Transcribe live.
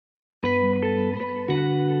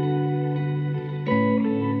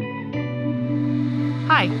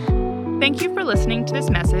Hi, thank you for listening to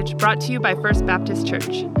this message brought to you by First Baptist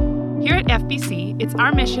Church. Here at FBC, it's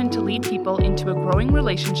our mission to lead people into a growing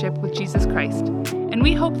relationship with Jesus Christ, and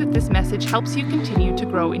we hope that this message helps you continue to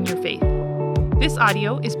grow in your faith. This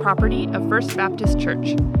audio is property of First Baptist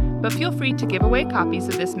Church, but feel free to give away copies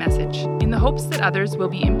of this message in the hopes that others will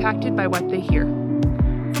be impacted by what they hear.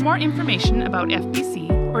 For more information about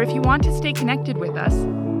FBC, or if you want to stay connected with us,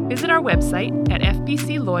 visit our website at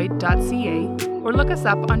fbcloyd.ca or look us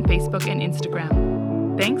up on Facebook and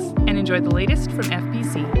Instagram. Thanks, and enjoy the latest from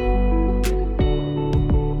FBC.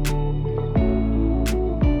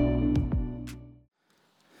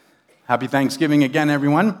 Happy Thanksgiving again,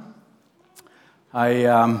 everyone.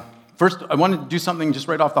 First, I wanted to do something just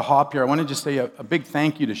right off the hop here. I want to just say a big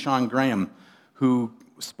thank you to Sean Graham, who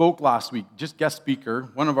spoke last week, just guest speaker,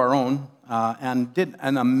 one of our own, and did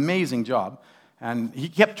an amazing job. And he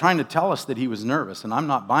kept trying to tell us that he was nervous, and I'm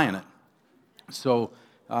not buying it. So,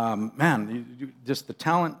 just the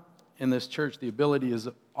talent in this church, the ability is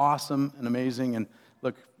awesome and amazing, and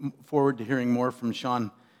look forward to hearing more from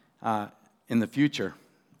Sean in the future.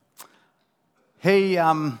 Hey,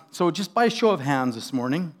 so just by a show of hands this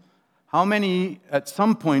morning, how many at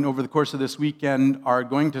some point over the course of this weekend are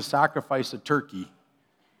going to sacrifice a turkey?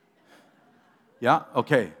 Yeah?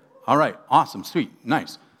 Okay. All right. Awesome. Sweet.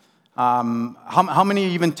 Nice. How many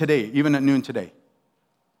even today, even at noon today?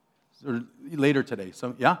 Or later today?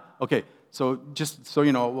 So, yeah? Okay. So just so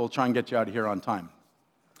you know, we'll try and get you out of here on time.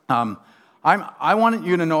 I wanted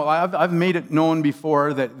you to know, I've made it known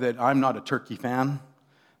before that I'm not a turkey fan,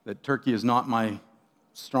 that turkey is not my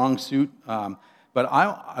strong suit. But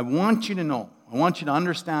I want you to know, I want you to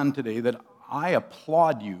understand today that I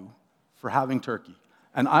applaud you for having turkey.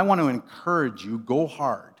 And I want to encourage you, go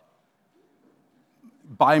hard.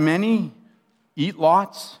 Buy many, eat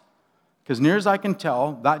lots, because near as I can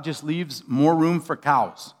tell, that just leaves more room for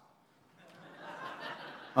cows.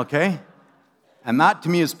 Okay? And that to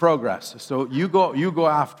me is progress. So you go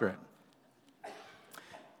after it.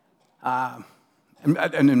 An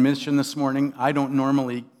admission this morning, I don't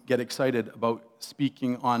normally get excited about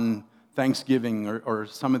speaking on Thanksgiving or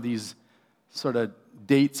some of these sort of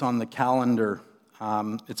dates on the calendar.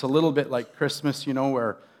 It's a little bit like Christmas,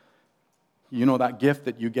 where that gift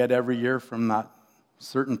that you get every year from that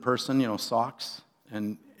certain person, socks,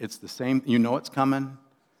 and it's the same, it's coming,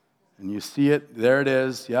 and you see it, there it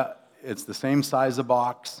is, yeah, it's the same size of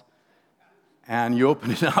box, and you open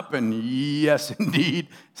it up, and yes, indeed,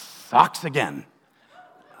 socks again.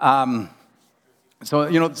 So,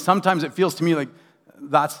 sometimes it feels to me like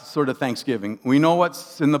that's sort of Thanksgiving. We know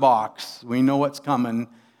what's in the box, we know what's coming,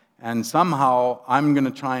 and somehow I'm going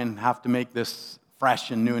to try and have to make this fresh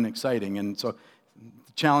and new and exciting. And so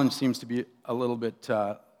the challenge seems to be a little bit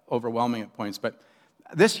overwhelming at points. But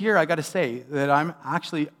this year, I got to say that I'm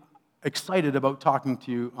actually excited about talking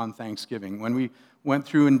to you on Thanksgiving. When we went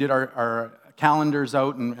through and did our calendars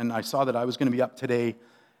out, and I saw that I was going to be up today,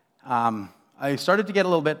 I started to get a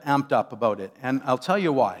little bit amped up about it. And I'll tell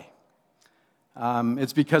you why.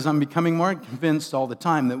 It's because I'm becoming more convinced all the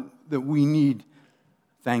time that we need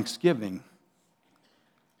Thanksgiving.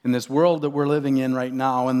 In this world that we're living in right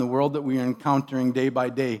now, and the world that we are encountering day by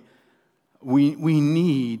day, we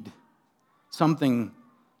need something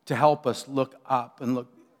to help us look up and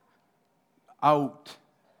look out,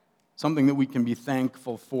 something that we can be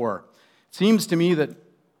thankful for. It seems to me that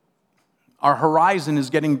our horizon is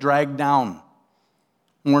getting dragged down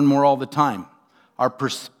more and more all the time. Our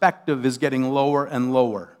perspective is getting lower and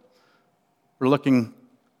lower. We're looking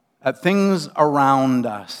at things around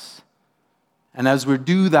us. And as we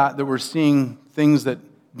do that we're seeing things that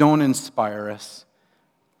don't inspire us,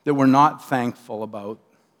 that we're not thankful about.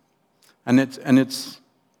 And it's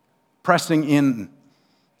pressing in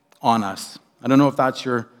on us. I don't know if that's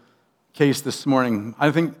your case this morning. I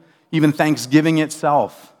think even Thanksgiving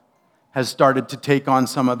itself has started to take on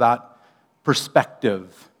some of that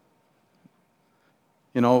perspective.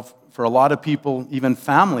 For a lot of people, even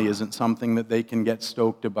family isn't something that they can get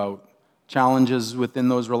stoked about. Challenges within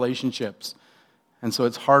those relationships. And so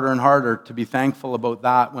it's harder and harder to be thankful about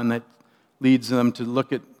that when it leads them to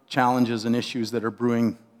look at challenges and issues that are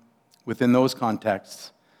brewing within those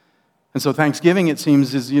contexts. And so Thanksgiving, it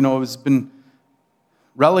seems, has been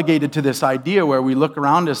relegated to this idea where we look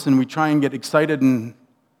around us and we try and get excited and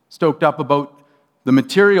stoked up about the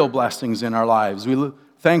material blessings in our lives. We're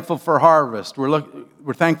thankful for harvest.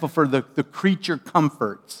 We're thankful for the creature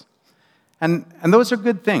comforts. And those are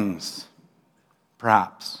good things,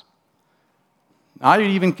 perhaps. I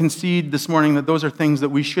would even concede this morning that those are things that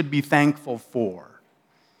we should be thankful for.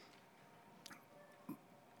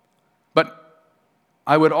 But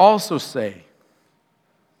I would also say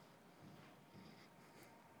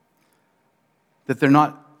that they're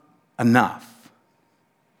not enough.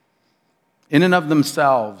 In and of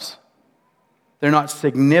themselves, they're not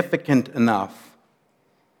significant enough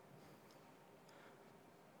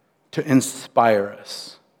to inspire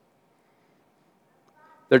us.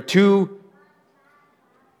 They're too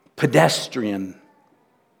pedestrian.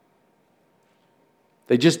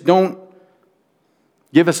 They just don't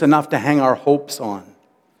give us enough to hang our hopes on.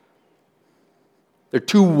 They're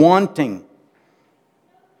too wanting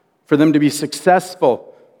for them to be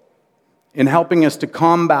successful in helping us to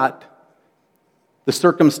combat the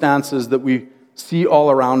circumstances that we see all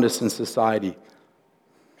around us in society.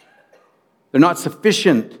 They're not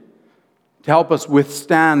sufficient to help us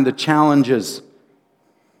withstand the challenges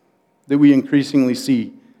that we increasingly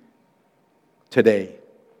see today.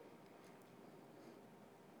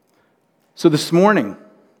 So this morning,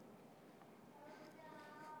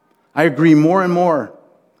 I agree more and more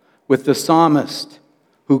with the psalmist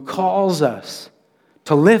who calls us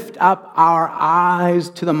to lift up our eyes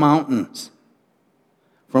to the mountains,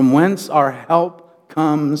 from whence our help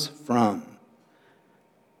comes from.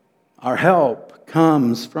 Our help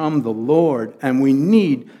comes from the Lord, and we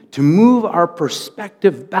need to move our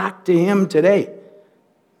perspective back to Him today.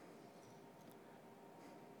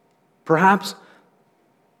 Perhaps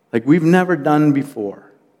like we've never done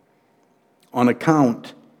before, on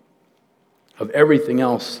account of everything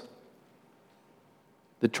else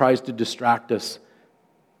that tries to distract us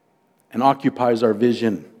and occupies our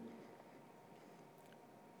vision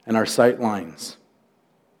and our sight lines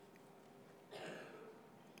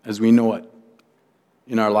as we know it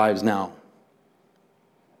in our lives now.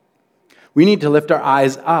 We need to lift our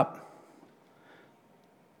eyes up,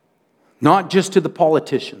 not just to the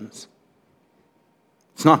politicians.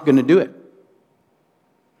 It's not going to do it.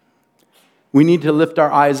 We need to lift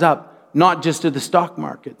our eyes up, not just to the stock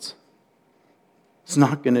markets. It's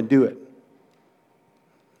not going to do it.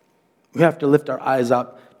 We have to lift our eyes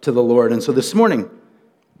up to the Lord. And so this morning,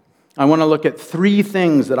 I want to look at 3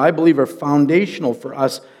 things that I believe are foundational for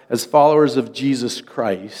us as followers of Jesus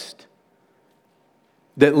Christ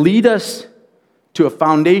that lead us to a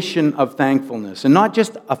foundation of thankfulness. And not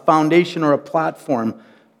just a foundation or a platform,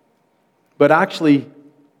 but actually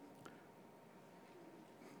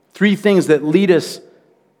 3 things that lead us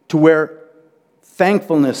to where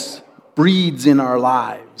thankfulness breeds in our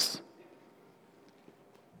lives.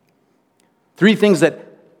 3 things that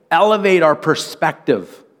elevate our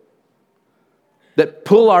perspective, that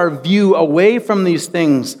pull our view away from these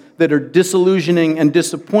things that are disillusioning and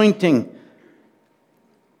disappointing,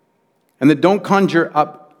 and that don't conjure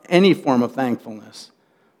up any form of thankfulness,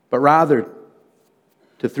 but rather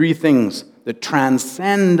to 3 things that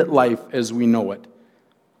transcend life as we know it,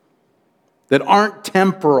 that aren't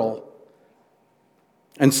temporal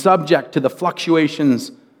and subject to the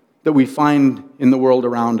fluctuations that we find in the world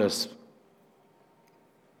around us.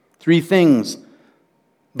 3 things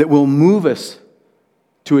that will move us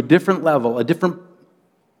to a different level, a different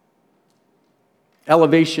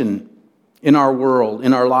elevation in our world,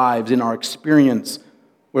 in our lives, in our experience,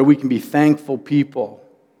 where we can be thankful people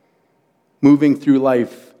moving through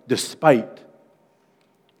life despite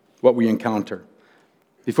what we encounter.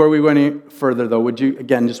 Before we go any further, though, would you,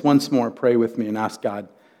 again, just once more pray with me and ask God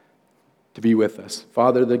to be with us.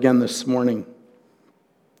 Father, again this morning,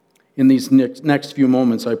 in these next few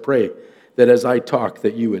moments, I pray that as I talk,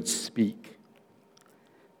 that you would speak.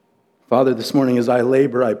 Father, this morning as I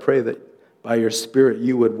labor, I pray that by your Spirit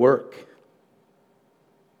you would work.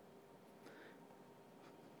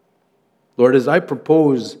 Lord, as I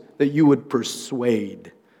propose that you would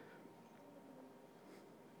persuade,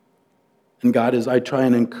 and God, as I try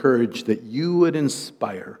and encourage, that you would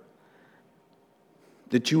inspire,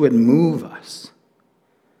 that you would move us,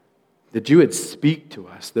 that you would speak to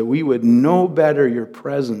us, that we would know better your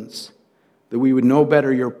presence, that we would know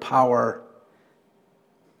better your power,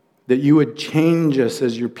 that you would change us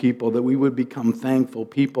as your people, that we would become thankful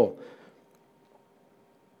people,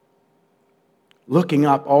 looking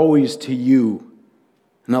up always to you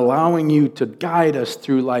and allowing you to guide us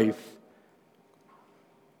through life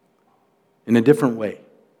in a different way,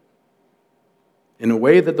 in a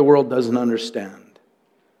way that the world doesn't understand.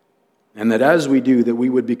 And that as we do, that we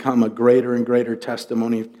would become a greater and greater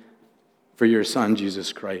testimony for your Son,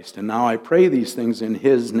 Jesus Christ. And now I pray these things in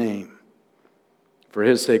his name, for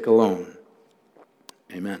his sake alone.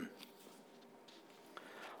 Amen.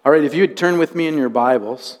 All right, if you would turn with me in your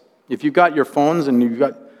Bibles. If you've got your phones and you've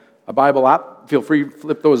got a Bible app, feel free to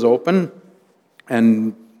flip those open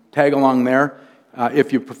and tag along there.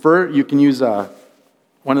 If you prefer, you can use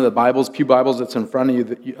one of the Bibles, pew Bibles that's in front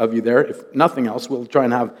of you there. If nothing else, we'll try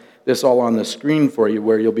and have this all on the screen for you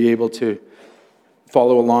where you'll be able to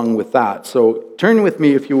follow along with that. So turn with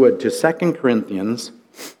me, if you would, to 2 Corinthians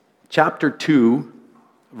chapter 2,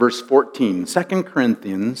 verse 14. 2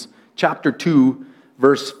 Corinthians chapter 2,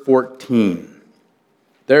 verse 14.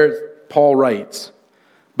 There Paul writes,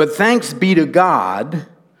 "But thanks be to God,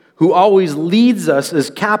 who always leads us as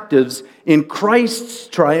captives in Christ's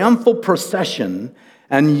triumphal procession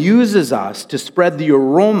and uses us to spread the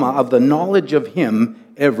aroma of the knowledge of him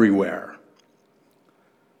everywhere."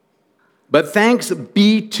 But thanks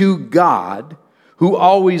be to God, who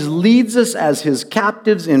always leads us as his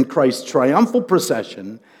captives in Christ's triumphal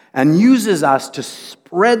procession and uses us to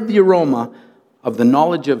spread the aroma of the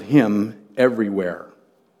knowledge of him everywhere.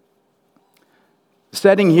 The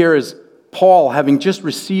setting here is Paul having just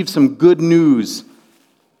received some good news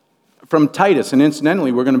from Titus. And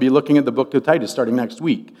incidentally, we're going to be looking at the book of Titus starting next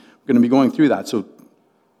week. We're going to be going through that. So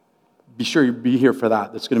be sure you be here for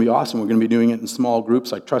that. That's going to be awesome. We're going to be doing it in small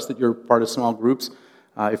groups. I trust that you're part of small groups.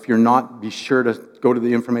 If you're not, be sure to go to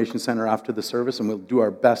the information center after the service, and we'll do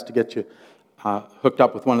our best to get you hooked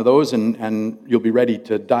up with one of those, and you'll be ready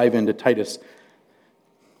to dive into Titus.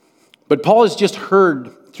 But Paul has just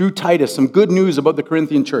heard through Titus some good news about the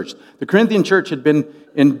Corinthian church. The Corinthian church had been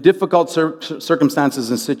in difficult circumstances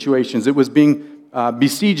and situations. It was being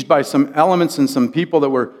besieged by some elements and some people that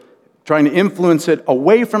were trying to influence it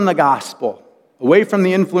away from the gospel, away from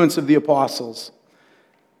the influence of the apostles.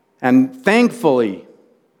 And thankfully,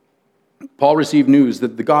 Paul received news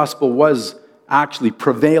that the gospel was actually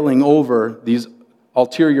prevailing over these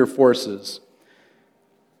ulterior forces.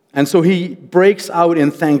 And so he breaks out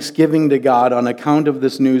in thanksgiving to God on account of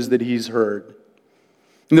this news that he's heard.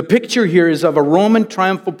 And the picture here is of a Roman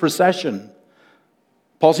triumphal procession.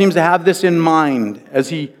 Paul seems to have this in mind as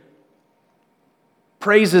he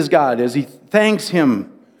praises God, as he thanks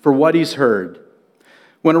him for what he's heard.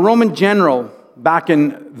 When a Roman general back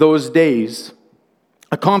in those days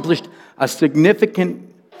accomplished a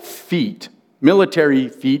significant feat, military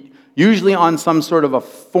feat, usually on some sort of a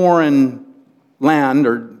foreign land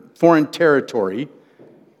or foreign territory,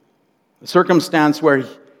 a circumstance where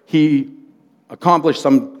he accomplished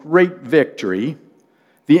some great victory,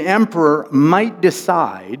 the emperor might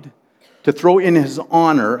decide to throw in his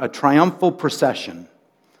honor a triumphal procession.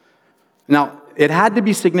 Now, it had to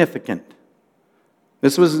be significant.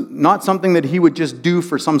 This was not something that he would just do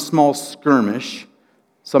for some small skirmish,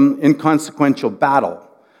 some inconsequential battle.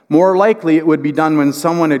 More likely, it would be done when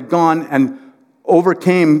someone had gone and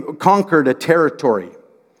conquered a territory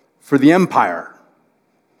for the empire.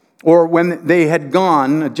 Or when they had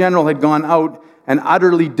gone, a general had gone out and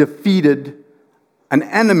utterly defeated an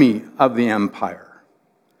enemy of the empire.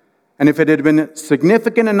 And if it had been a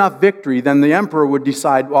significant enough victory, then the emperor would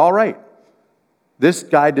decide, well, all right, this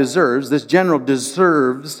general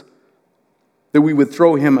deserves that we would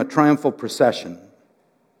throw him a triumphal procession.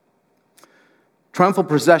 Triumphal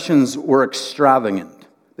processions were extravagant.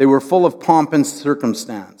 They were full of pomp and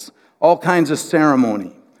circumstance, all kinds of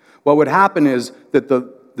ceremony. What would happen is that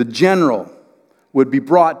the general would be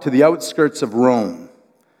brought to the outskirts of Rome.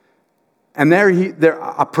 And there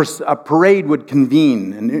a parade would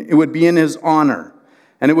convene, and it would be in his honor.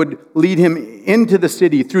 And it would lead him into the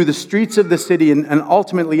city, through the streets of the city, and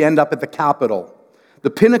ultimately end up at the Capitol,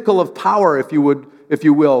 the pinnacle of power, if you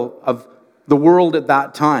will, of the world at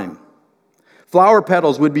that time. Flower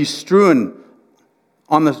petals would be strewn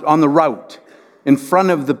on the route in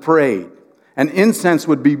front of the parade, and incense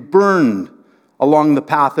would be burned along the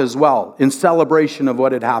path as well, in celebration of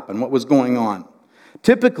what had happened, what was going on.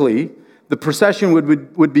 Typically, the procession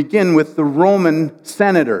would begin with the Roman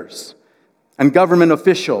senators and government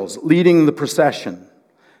officials leading the procession.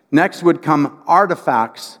 Next would come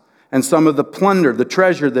artifacts and some of the plunder, the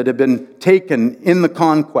treasure that had been taken in the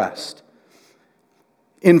conquest.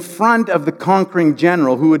 In front of the conquering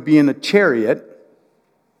general, who would be in a chariot,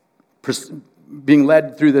 being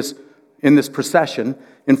led through in this procession,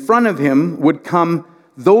 in front of him would come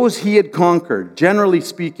those he had conquered. Generally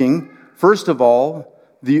speaking, first of all,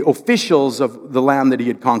 the officials of the land that he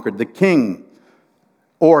had conquered, the king,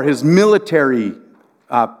 or his military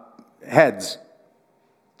heads,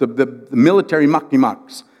 the military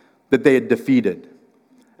muckimucks that they had defeated.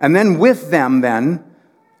 And then with them,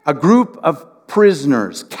 a group of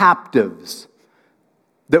prisoners, captives,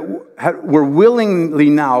 that were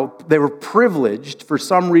willingly now, they were privileged for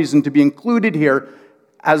some reason to be included here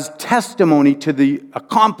as testimony to the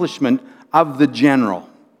accomplishment of the general.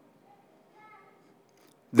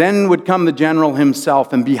 Then would come the general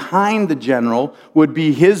himself, and behind the general would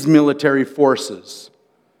be his military forces.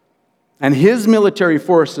 And his military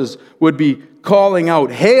forces would be calling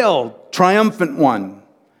out, "Hail, triumphant one,"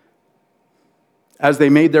 as they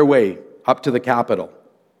made their way up to the Capitol.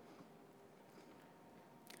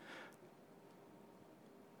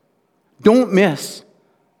 Don't miss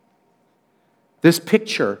this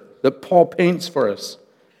picture that Paul paints for us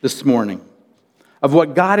this morning of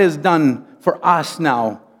what God has done for us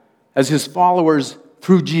now as his followers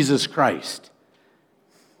through Jesus Christ.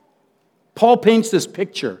 Paul paints this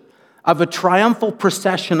picture of a triumphal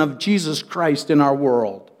procession of Jesus Christ in our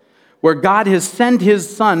world, where God has sent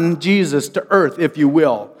his son, Jesus, to earth, if you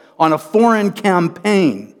will, on a foreign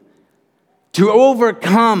campaign to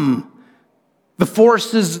overcome the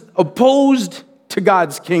forces opposed to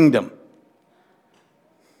God's kingdom,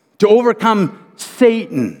 to overcome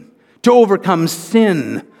Satan, to overcome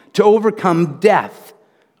sin, to overcome death.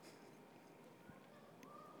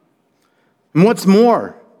 And what's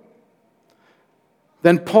more,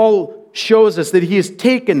 then Paul shows us that he has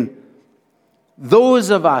taken those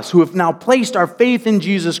of us who have now placed our faith in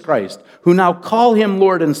Jesus Christ, who now call him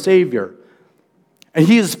Lord and Savior, and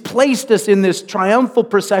he has placed us in this triumphal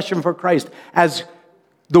procession for Christ as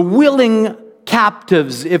the willing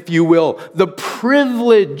captives, if you will, the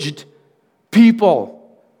privileged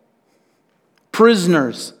people,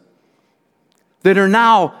 prisoners that are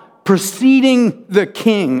now preceding the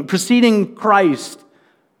King, preceding Christ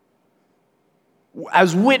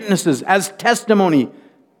as witnesses, as testimony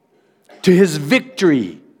to his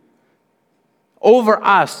victory over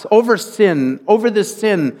us, over sin, over the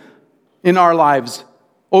sin in our lives,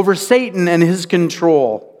 over Satan and his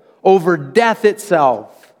control, over death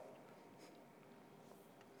itself.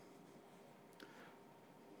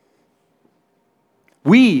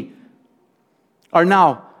 We are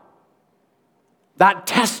now that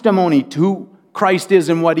testimony to who Christ is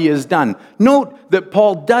and what he has done. Note that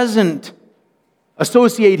Paul doesn't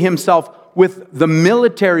associate himself with the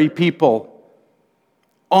military people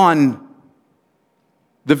on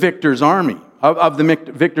the victor's army, of the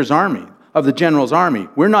victor's army, of the general's army.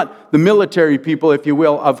 We're not the military people, if you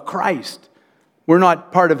will, of Christ. We're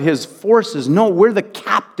not part of his forces. No, we're the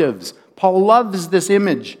captives. Paul loves this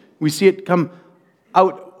image. We see it come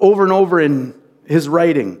out over and over in his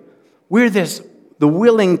writing. We're the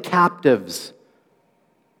willing captives.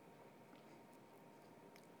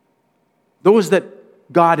 Those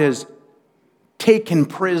that God has taken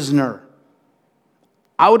prisoner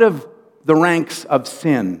out of the ranks of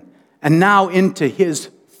sin and now into his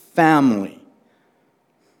family.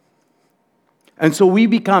 And so we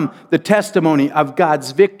become the testimony of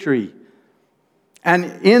God's victory.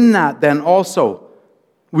 And in that then also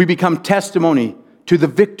we become testimony to the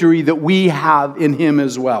victory that we have in him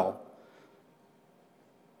as well.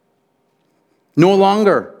 No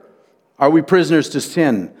longer are we prisoners to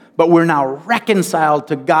sin, but we're now reconciled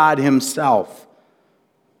to God himself.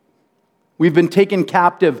 We've been taken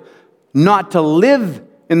captive not to live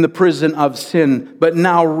in the prison of sin, but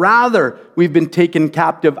now rather we've been taken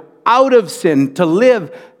captive out of sin to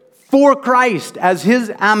live for Christ as his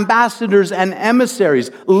ambassadors and emissaries,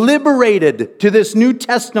 liberated to this new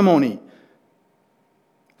testimony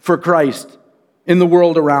for Christ in the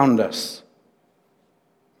world around us.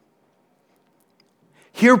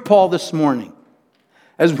 Hear Paul this morning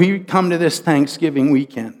as we come to this Thanksgiving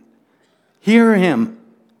weekend. Hear him.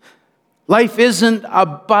 Life isn't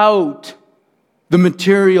about the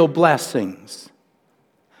material blessings.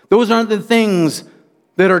 Those aren't the things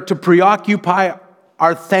that are to preoccupy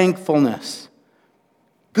our thankfulness.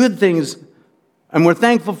 Good things, and we're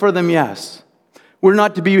thankful for them, yes. We're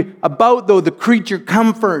not to be about, though, the creature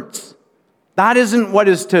comforts. That isn't what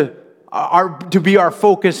is to be our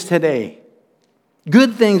focus today.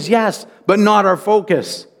 Good things, yes, but not our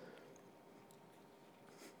focus.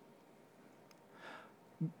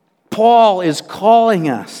 Paul is calling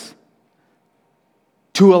us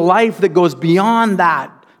to a life that goes beyond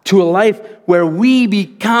that, to a life where we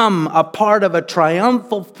become a part of a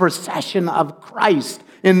triumphal procession of Christ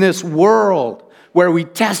in this world, where we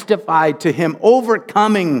testify to him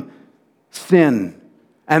overcoming sin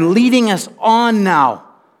and leading us on now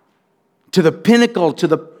to the pinnacle, to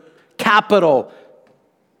the capital,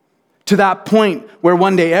 to that point where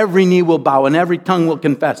one day every knee will bow and every tongue will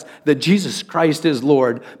confess that Jesus Christ is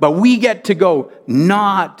Lord. But we get to go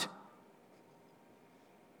not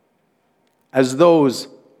as those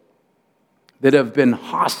that have been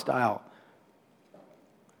hostile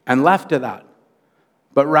and left to that,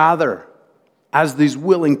 but rather as these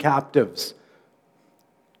willing captives,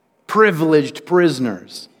 privileged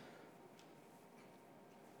prisoners,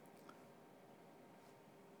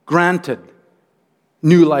 granted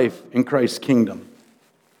new life in Christ's kingdom.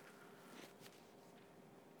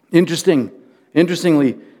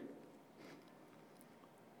 Interestingly,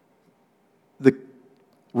 the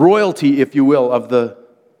royalty, if you will, of the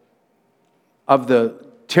of the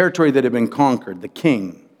territory that had been conquered, the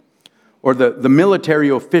king, or the military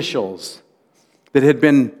officials that had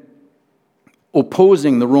been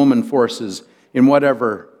opposing the Roman forces in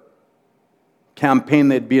whatever campaign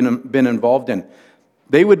they'd been involved in.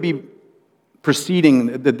 They would be proceeding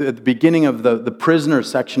at the beginning of the prisoner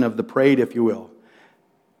section of the parade, if you will.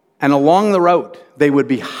 And along the route, they would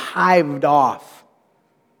be hived off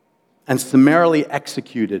and summarily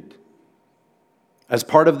executed as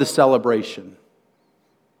part of the celebration.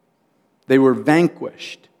 They were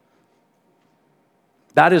vanquished.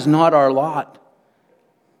 That is not our lot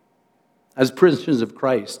as prisoners of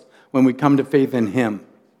Christ when we come to faith in Him.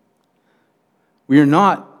 We are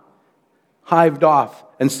not hived off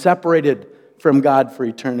and separated from God for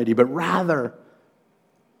eternity, but rather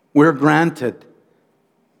we're granted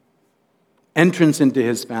entrance into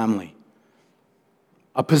His family,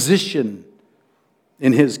 a position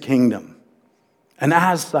in His kingdom. And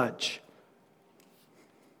as such,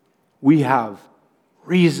 we have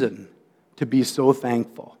reason to be so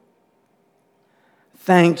thankful.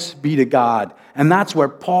 Thanks be to God. And that's where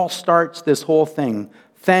Paul starts this whole thing.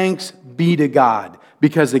 Thanks be to God.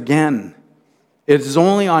 Because again, it is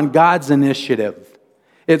only on God's initiative.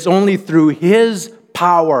 It's only through His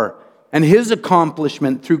power and His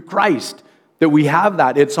accomplishment through Christ that we have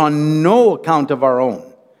that. It's on no account of our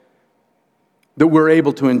own that we're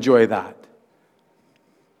able to enjoy that.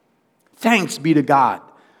 Thanks be to God.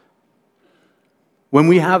 When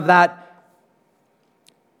we have that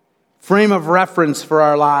frame of reference for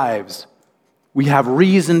our lives, we have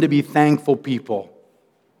reason to be thankful people.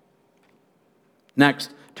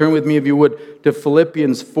 Next, turn with me, if you would, to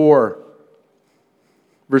Philippians 4,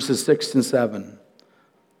 verses 6 and 7.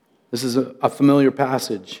 This is a familiar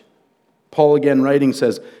passage. Paul again writing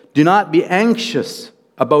says, "Do not be anxious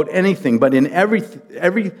about anything, but in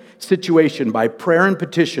every situation, by prayer and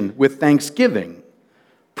petition, with thanksgiving,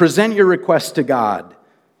 present your requests to God.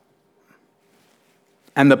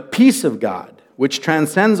 And the peace of God, which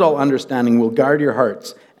transcends all understanding, will guard your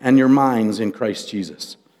hearts and your minds in Christ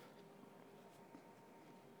Jesus."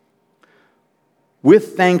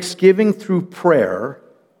 With thanksgiving through prayer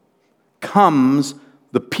comes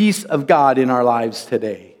the peace of God in our lives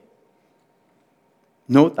today.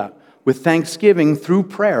 Note that. With thanksgiving through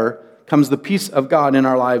prayer comes the peace of God in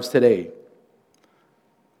our lives today.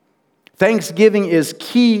 Thanksgiving is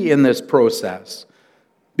key in this process,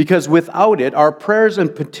 because without it, our prayers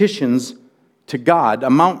and petitions to God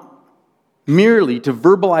amount merely to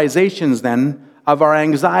verbalizations then of our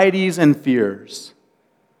anxieties and fears.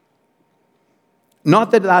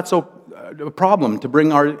 Not that that's a problem to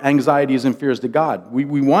bring our anxieties and fears to God.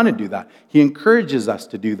 We want to do that. He encourages us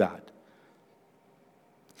to do that.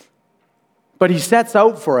 But He sets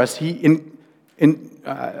out for us, He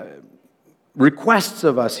requests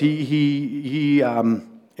of us, He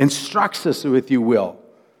instructs us, if you will,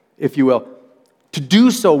 to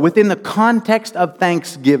do so within the context of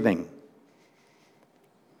thanksgiving.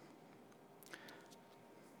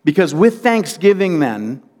 Because with thanksgiving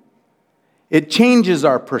then, it changes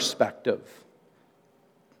our perspective.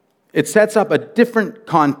 It sets up a different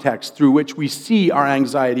context through which we see our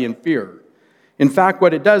anxiety and fear. In fact,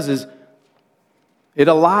 what it does is it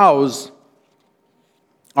allows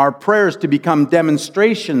our prayers to become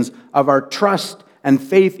demonstrations of our trust and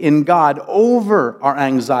faith in God over our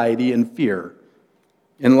anxiety and fear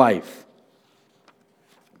in life.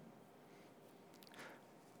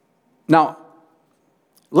 Now,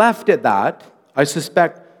 left at that, I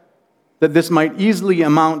suspect that this might easily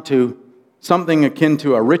amount to something akin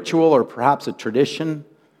to a ritual or perhaps a tradition.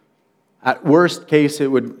 At worst case,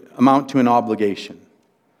 it would amount to an obligation.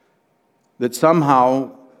 That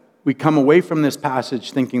somehow we come away from this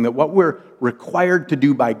passage thinking that what we're required to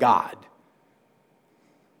do by God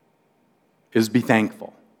is be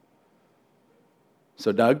thankful.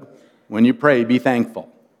 So, Doug, when you pray, be thankful.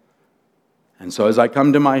 And so as I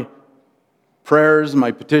come to my prayers,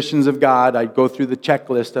 my petitions of God, I go through the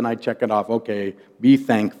checklist and I check it off. Okay, be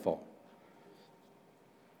thankful.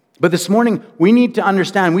 But this morning, we need to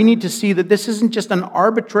understand, we need to see that this isn't just an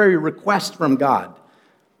arbitrary request from God.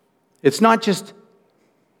 It's not just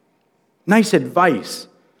nice advice,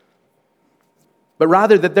 but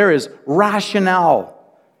rather that there is rationale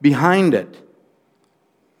behind it.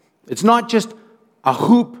 It's not just a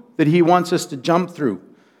hoop that He wants us to jump through,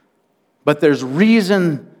 but there's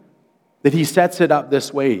reason that He sets it up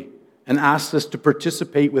this way and asks us to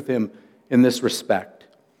participate with Him in this respect.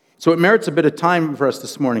 So it merits a bit of time for us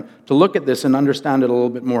this morning to look at this and understand it a little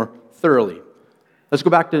bit more thoroughly. Let's go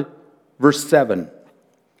back to verse 7.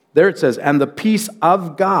 There it says, "And the peace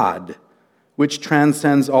of God, which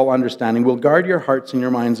transcends all understanding, will guard your hearts and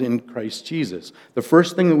your minds in Christ Jesus. The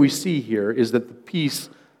first thing that we see here is that the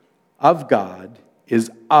peace of God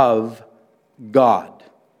is of God.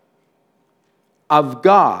 Of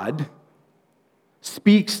God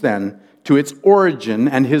speaks then to its origin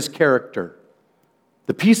and his character.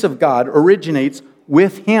 The peace of God originates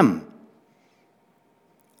with him.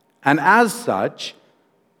 And as such,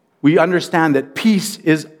 we understand that peace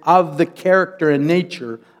is of the character and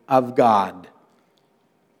nature of God.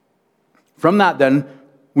 From that, then,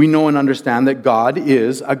 we know and understand that God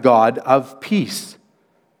is a God of peace.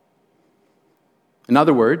 In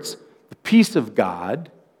other words, the peace of God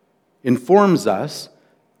informs us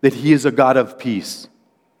that he is a God of peace.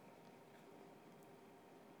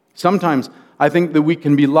 Sometimes I think that we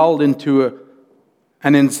can be lulled into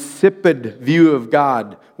an insipid view of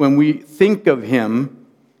God when we think of him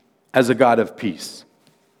as a God of peace.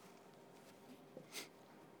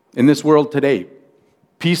 In this world today,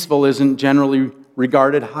 peaceful isn't generally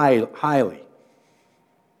regarded highly.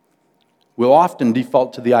 We'll often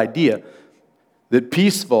default to the idea that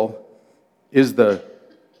peaceful is the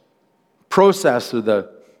process or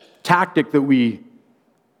the tactic that we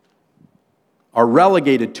are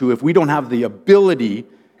relegated to if we don't have the ability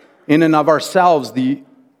in and of ourselves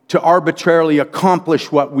to arbitrarily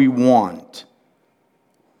accomplish what we want.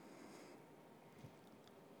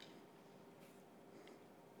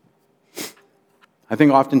 I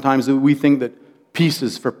think oftentimes that we think that peace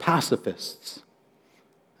is for pacifists.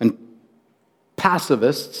 And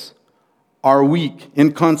pacifists are weak,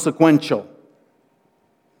 inconsequential,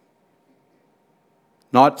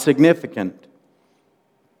 not significant.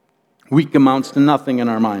 Weak amounts to nothing in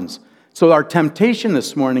our minds. So our temptation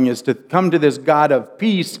this morning is to come to this God of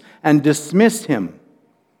peace and dismiss him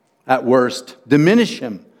at worst, diminish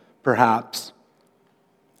him perhaps,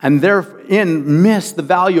 and therein miss the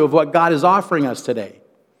value of what God is offering us today.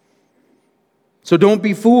 So don't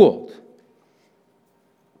be fooled.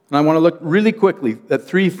 And I want to look really quickly at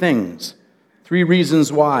three things, three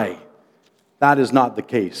reasons why that is not the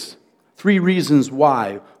case. Three reasons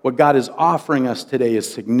why what God is offering us today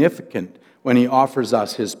is significant when he offers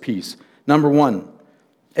us his peace. Number one,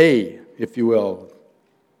 if you will,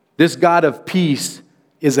 this God of peace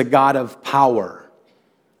is a God of power.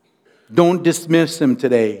 Don't dismiss him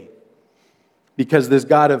today, because this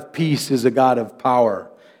God of peace is a God of power.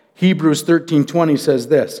 Hebrews 13:20 says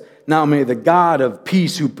this, "Now may the God of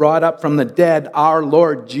peace, who brought up from the dead our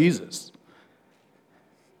Lord Jesus."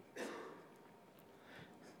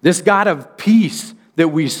 This God of peace that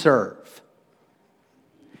we serve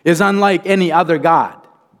is unlike any other God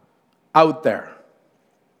out there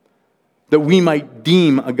that we might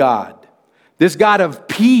deem a God. This God of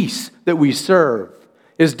peace that we serve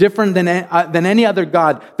is different than any other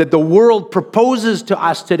God that the world proposes to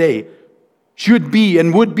us today should be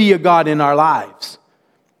and would be a God in our lives.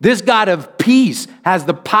 This God of peace has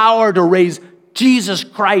the power to raise Jesus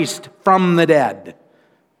Christ from the dead.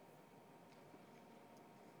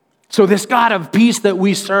 So this God of peace that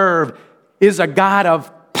we serve is a God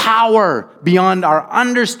of power beyond our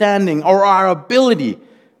understanding or our ability.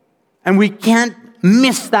 And we can't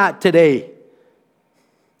miss that today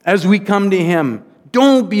as we come to him.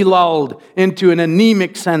 Don't be lulled into an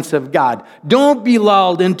anemic sense of God. Don't be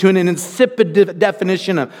lulled into an insipid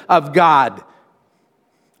definition of God.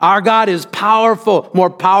 Our God is powerful, more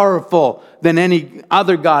powerful than any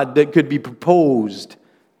other God that could be proposed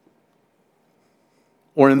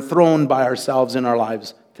or enthroned by ourselves in our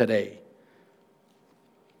lives today.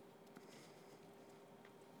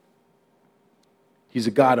 He's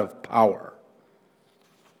a God of power.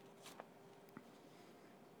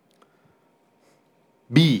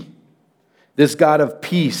 This God of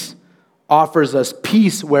peace offers us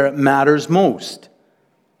peace where it matters most.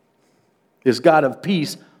 This God of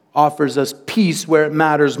peace offers us peace where it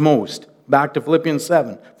matters most. Back to Philippians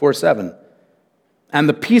 4:7. "And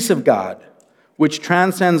the peace of God, which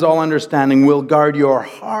transcends all understanding, will guard your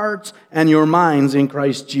hearts and your minds in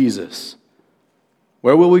Christ Jesus."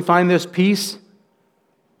 Where will we find this peace?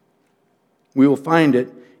 We will find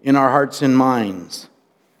it in our hearts and minds,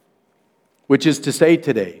 which is to say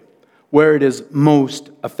today, where it is most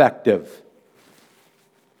effective.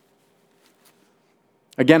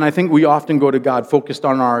 Again, I think we often go to God focused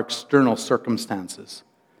on our external circumstances.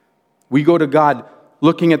 We go to God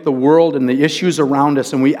looking at the world and the issues around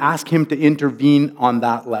us, and we ask him to intervene on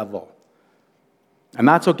that level. And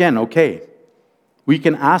that's, again, okay. We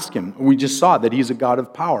can ask him. We just saw that he's a God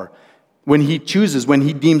of power. When he chooses, when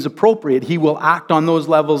he deems appropriate, he will act on those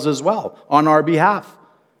levels as well, on our behalf.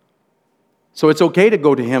 So it's okay to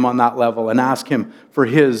go to him on that level and ask him for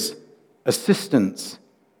his assistance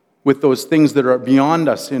with those things that are beyond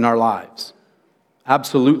us in our lives.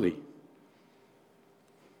 Absolutely.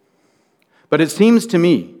 But it seems to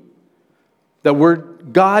me that were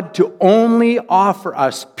God to only offer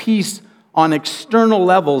us peace on external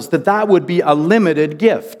levels, that would be a limited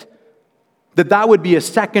gift. That would be a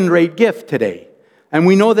second-rate gift today. And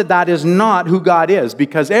we know that is not who God is,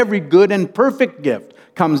 because every good and perfect gift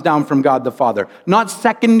comes down from God the Father. Not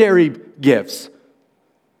secondary gifts.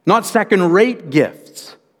 Not second-rate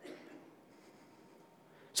gifts.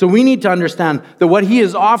 So we need to understand that what He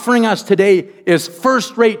is offering us today is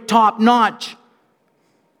first-rate, top-notch.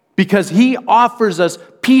 Because He offers us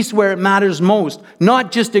peace where it matters most.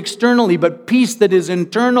 Not just externally, but peace that is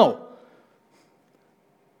internal.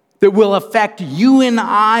 That will affect you and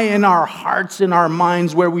I in our hearts, in our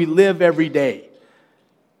minds, where we live every day.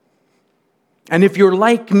 And if you're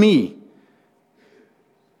like me,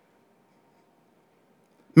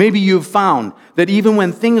 maybe you've found that even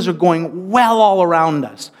when things are going well all around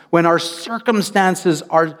us, when our circumstances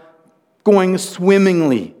are going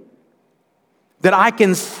swimmingly, that I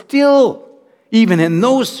can still, even in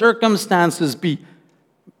those circumstances, be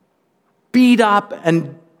beat up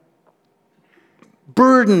and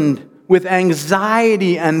burdened with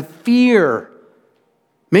anxiety and fear.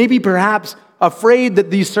 Maybe perhaps afraid that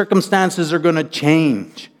these circumstances are going to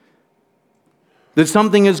change. That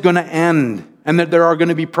something is going to end and that there are going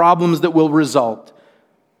to be problems that will result.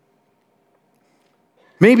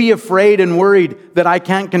 Maybe afraid and worried that I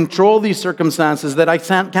can't control these circumstances, that I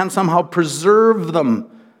can't somehow preserve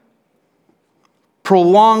them,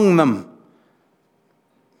 prolong them.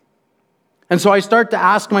 And so I start to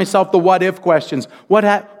ask myself the what-if questions. What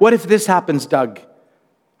if this happens, Doug?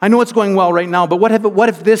 I know it's going well right now, but what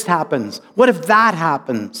if this happens? What if that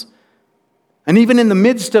happens? And even in the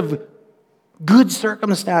midst of good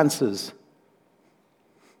circumstances,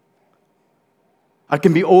 I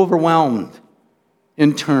can be overwhelmed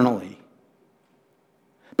internally.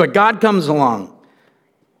 But God comes along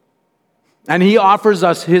and He offers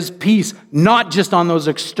us His peace, not just on those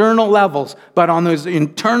external levels, but on those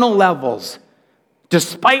internal levels,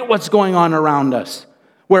 despite what's going on around us,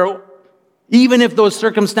 where even if those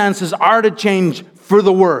circumstances are to change for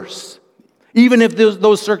the worse, even if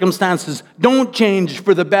those circumstances don't change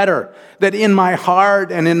for the better, that in my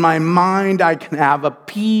heart and in my mind I can have a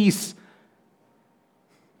peace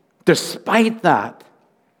despite that.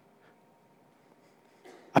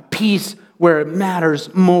 A peace where it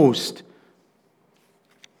matters most,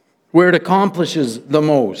 where it accomplishes the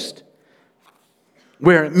most,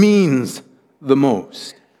 where it means the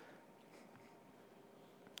most.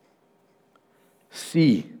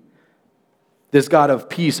 See, this God of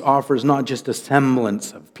peace offers not just a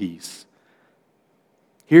semblance of peace.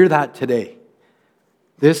 Hear that today.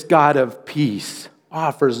 This God of peace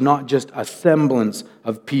offers not just a semblance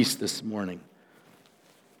of peace this morning,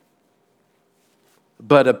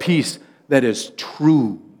 but a peace that is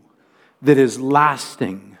true, that is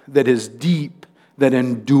lasting, that is deep, that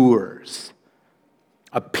endures.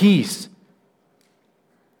 A peace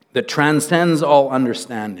that transcends all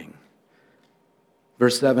understanding.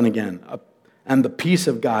 Verse 7 again. And the peace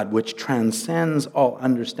of God, which transcends all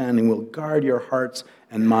understanding, will guard your hearts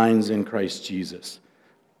and minds in Christ Jesus.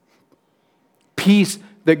 Peace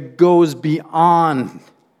that goes beyond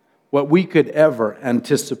what we could ever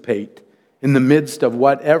anticipate in the midst of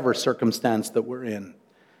whatever circumstance that we're in.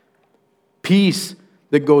 Peace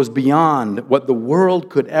that goes beyond what the world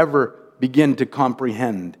could ever begin to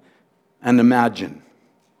comprehend and imagine.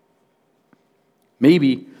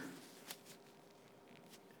 Maybe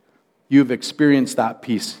you've experienced that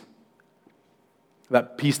peace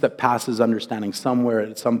that passes understanding somewhere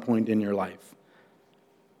at some point in your life.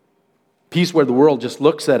 Peace where the world just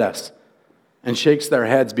looks at us and shakes their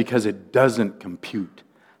heads because it doesn't compute.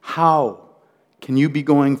 How can you be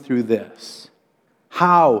going through this?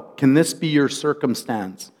 How can this be your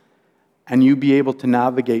circumstance and you be able to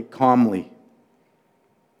navigate calmly,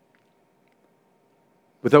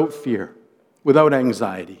 without fear, without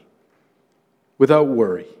anxiety, without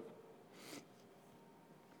worry?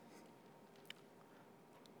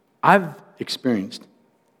 I've experienced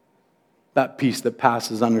that peace that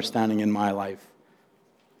passes understanding in my life.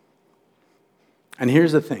 And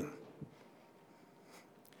here's the thing.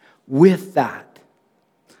 With that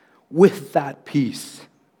peace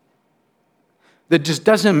that just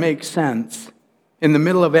doesn't make sense in the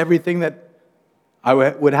middle of everything that I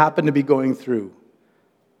would happen to be going through,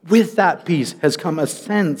 with that peace has come a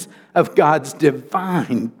sense of God's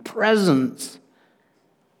divine presence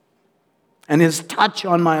and His touch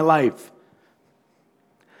on my life.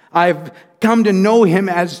 I've come to know Him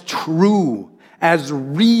as true as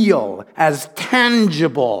real, as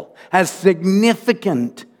tangible, as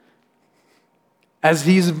significant as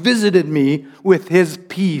he's visited me with his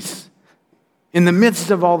peace in the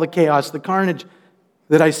midst of all the chaos, the carnage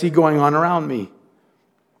that I see going on around me,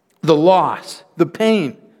 the loss, the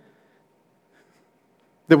pain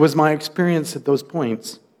that was my experience at those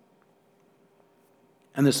points.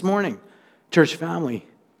 And this morning, church family,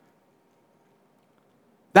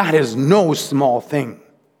 that is no small thing.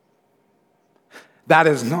 That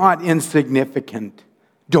is not insignificant.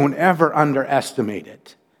 Don't ever underestimate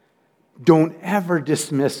it. Don't ever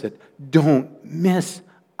dismiss it. Don't miss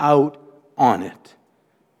out on it.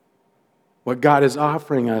 What God is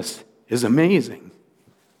offering us is amazing.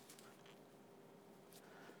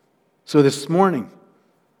 So this morning,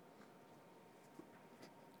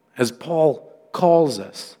 as Paul calls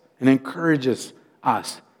us and encourages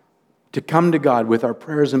us to come to God with our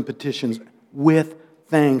prayers and petitions with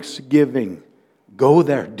thanksgiving, go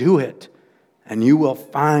there, do it. And you will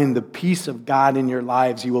find the peace of God in your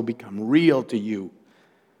lives. He will become real to you.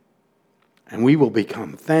 And we will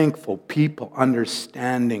become thankful people,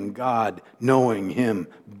 understanding God, knowing Him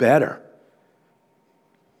better.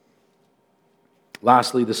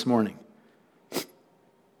 Lastly, this morning,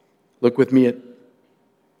 look with me at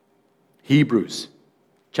Hebrews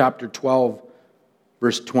chapter 12,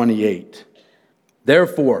 verse 28.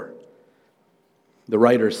 Therefore, the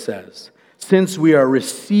writer says, since we are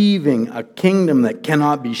receiving a kingdom that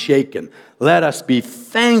cannot be shaken, let us be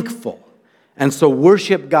thankful and so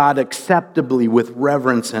worship God acceptably with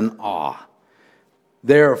reverence and awe.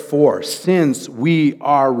 Therefore, since we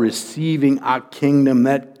are receiving a kingdom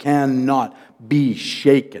that cannot be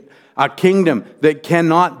shaken, a kingdom that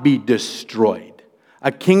cannot be destroyed,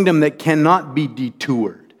 a kingdom that cannot be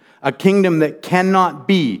detoured, a kingdom that cannot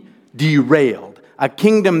be derailed, a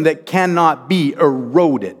kingdom that cannot be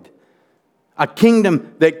eroded, a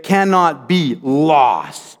kingdom that cannot be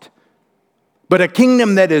lost, but a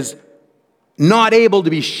kingdom that is not able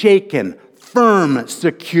to be shaken, firm,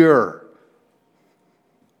 secure.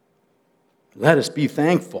 Let us be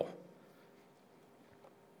thankful.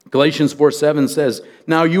 Galatians 4:7 says,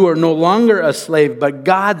 now you are no longer a slave, but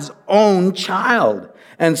God's own child.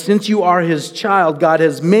 And since you are His child, God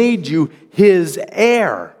has made you His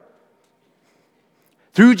heir.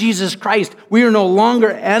 Through Jesus Christ, we are no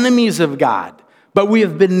longer enemies of God, but we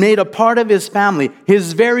have been made a part of His family,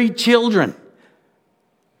 His very children.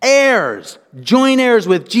 Heirs, joint heirs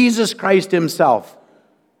with Jesus Christ Himself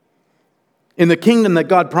in the kingdom that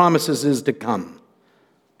God promises is to come.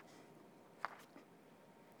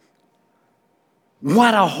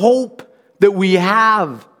 What a hope that we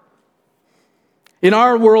have. In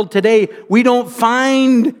our world today, we don't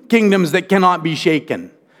find kingdoms that cannot be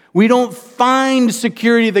shaken. We don't find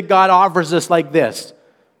security that God offers us like this.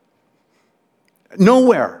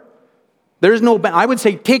 Nowhere. There's no bank. I would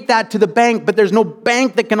say take that to the bank, but there's no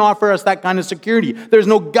bank that can offer us that kind of security. There's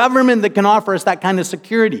no government that can offer us that kind of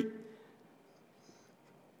security.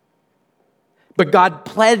 But God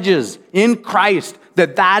pledges in Christ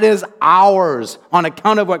that that is ours on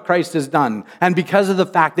account of what Christ has done and because of the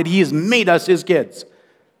fact that He has made us His kids.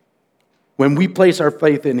 When we place our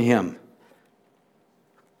faith in Him.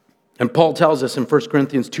 And Paul tells us in 1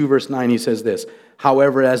 Corinthians 2 verse 9, he says this,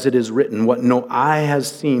 however, as it is written, what no eye has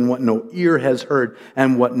seen, what no ear has heard,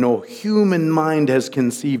 and what no human mind has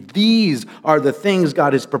conceived, these are the things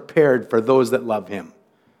God has prepared for those that love Him.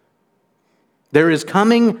 There is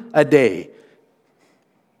coming a day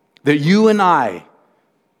that you and I,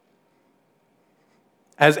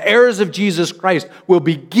 as heirs of Jesus Christ, will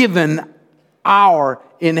be given our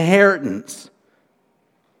inheritance.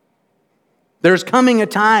 There's coming a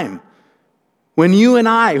time when you and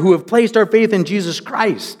I, who have placed our faith in Jesus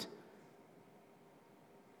Christ,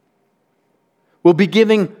 will be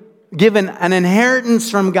given an inheritance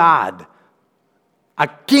from God, a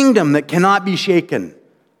kingdom that cannot be shaken.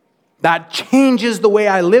 That changes the way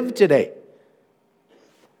I live today.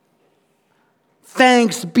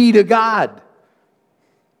 Thanks be to God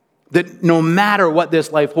that no matter what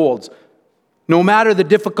this life holds, no matter the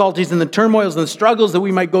difficulties and the turmoils and the struggles that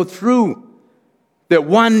we might go through, that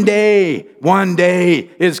one day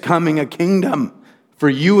is coming a kingdom for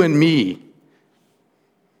you and me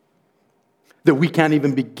that we can't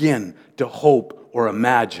even begin to hope or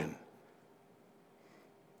imagine.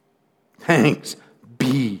 Thanks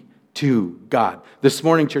be to God. This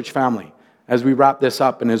morning, church family, as we wrap this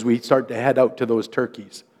up and as we start to head out to those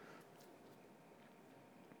turkeys,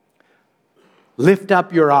 lift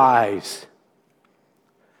up your eyes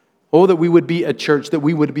Oh, that we would be a church, that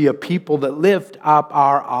we would be a people that lift up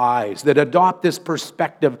our eyes, that adopt this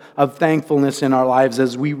perspective of thankfulness in our lives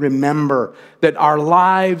as we remember that our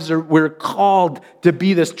lives we're called to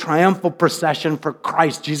be this triumphal procession for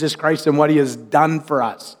Christ, Jesus Christ, and what he has done for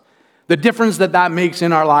us. The difference that makes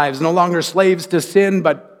in our lives, no longer slaves to sin,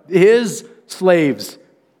 but his slaves,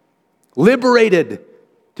 liberated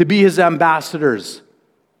to be his ambassadors.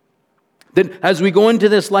 That as we go into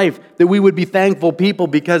this life, that we would be thankful people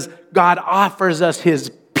because God offers us his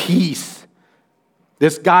peace.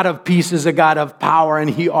 This God of peace is a God of power, and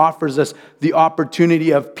he offers us the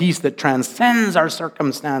opportunity of peace that transcends our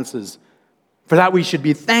circumstances. For that, we should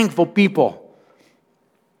be thankful people.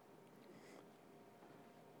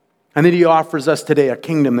 And that he offers us today a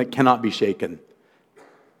kingdom that cannot be shaken.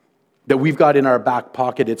 That we've got in our back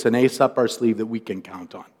pocket. It's an ace up our sleeve that we can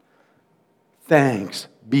count on. Thanks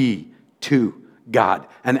be to God.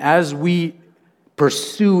 And as we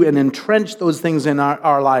pursue and entrench those things in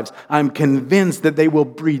our lives, I'm convinced that they will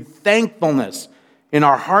breed thankfulness in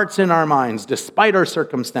our hearts and our minds, despite our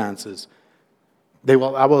circumstances. I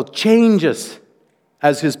will change us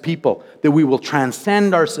as his people, that we will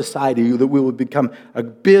transcend our society, that we will become a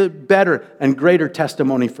bit better and greater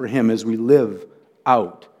testimony for him as we live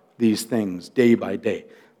out these things day by day.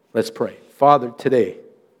 Let's pray. Father, today,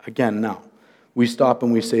 again now, we stop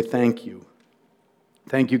and we say thank you.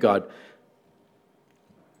 Thank you, God.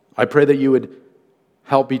 I pray that you would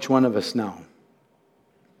help each one of us now.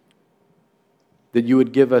 That you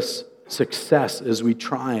would give us success as we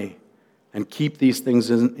try and keep these things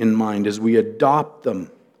in mind, as we adopt them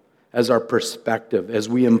as our perspective, as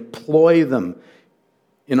we employ them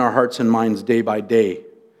in our hearts and minds day by day,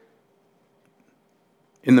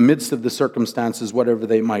 in the midst of the circumstances, whatever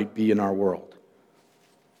they might be in our world.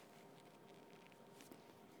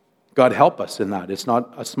 God, help us in that. It's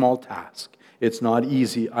not a small task. It's not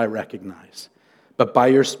easy, I recognize. But by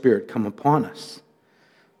your Spirit, come upon us.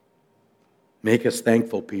 Make us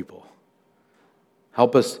thankful people.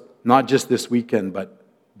 Help us not just this weekend, but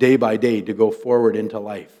day by day to go forward into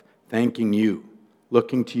life, thanking you,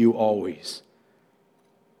 looking to you always,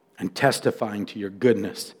 and testifying to your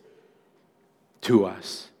goodness to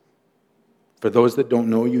us. For those that don't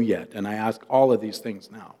know you yet, and I ask all of these things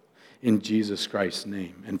now, in Jesus Christ's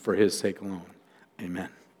name and for his sake alone. Amen.